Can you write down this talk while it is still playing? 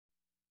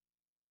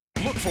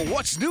Look for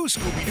What's New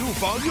Scooby-Doo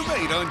Volume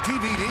 8 on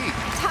DVD.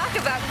 Talk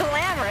about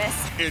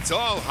glamorous. It's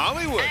all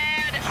Hollywood.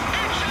 And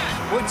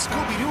action! When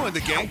Scooby-Doo and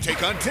the gang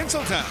take on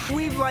Tinseltown.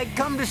 We've,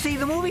 come to see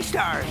the movie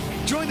stars.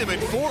 Join them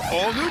in 4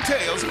 all-new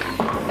tales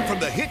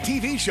from the hit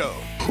TV show.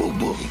 Oh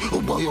boy,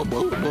 oh boy, oh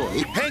boy, oh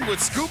boy. Hang with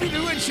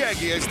Scooby-Doo and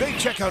Shaggy as they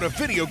check out a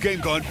video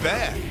game gone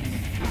bad.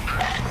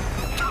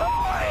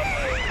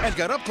 And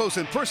got up close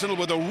and personal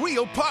with a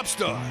real pop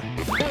star.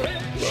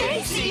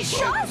 JC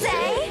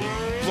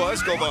Chazé!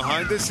 Plus, go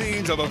behind the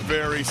scenes of a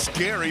very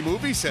scary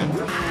movie set.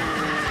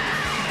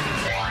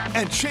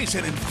 And chase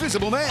an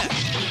invisible man.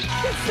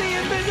 It's the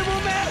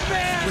Invisible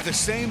Madman! With the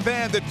same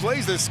band that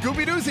plays the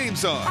Scooby-Doo theme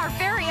song. Our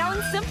very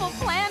own Simple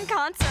Plan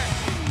concert.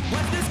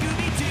 What's the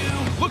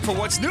Scooby-Doo? Look for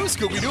What's New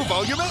Scooby-Doo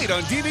Volume 8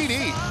 on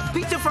DVD.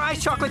 Pizza,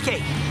 fries, chocolate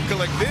cake.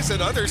 Collect this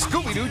and other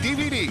Scooby-Doo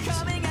DVDs.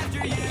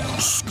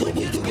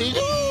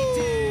 Scooby-Doo!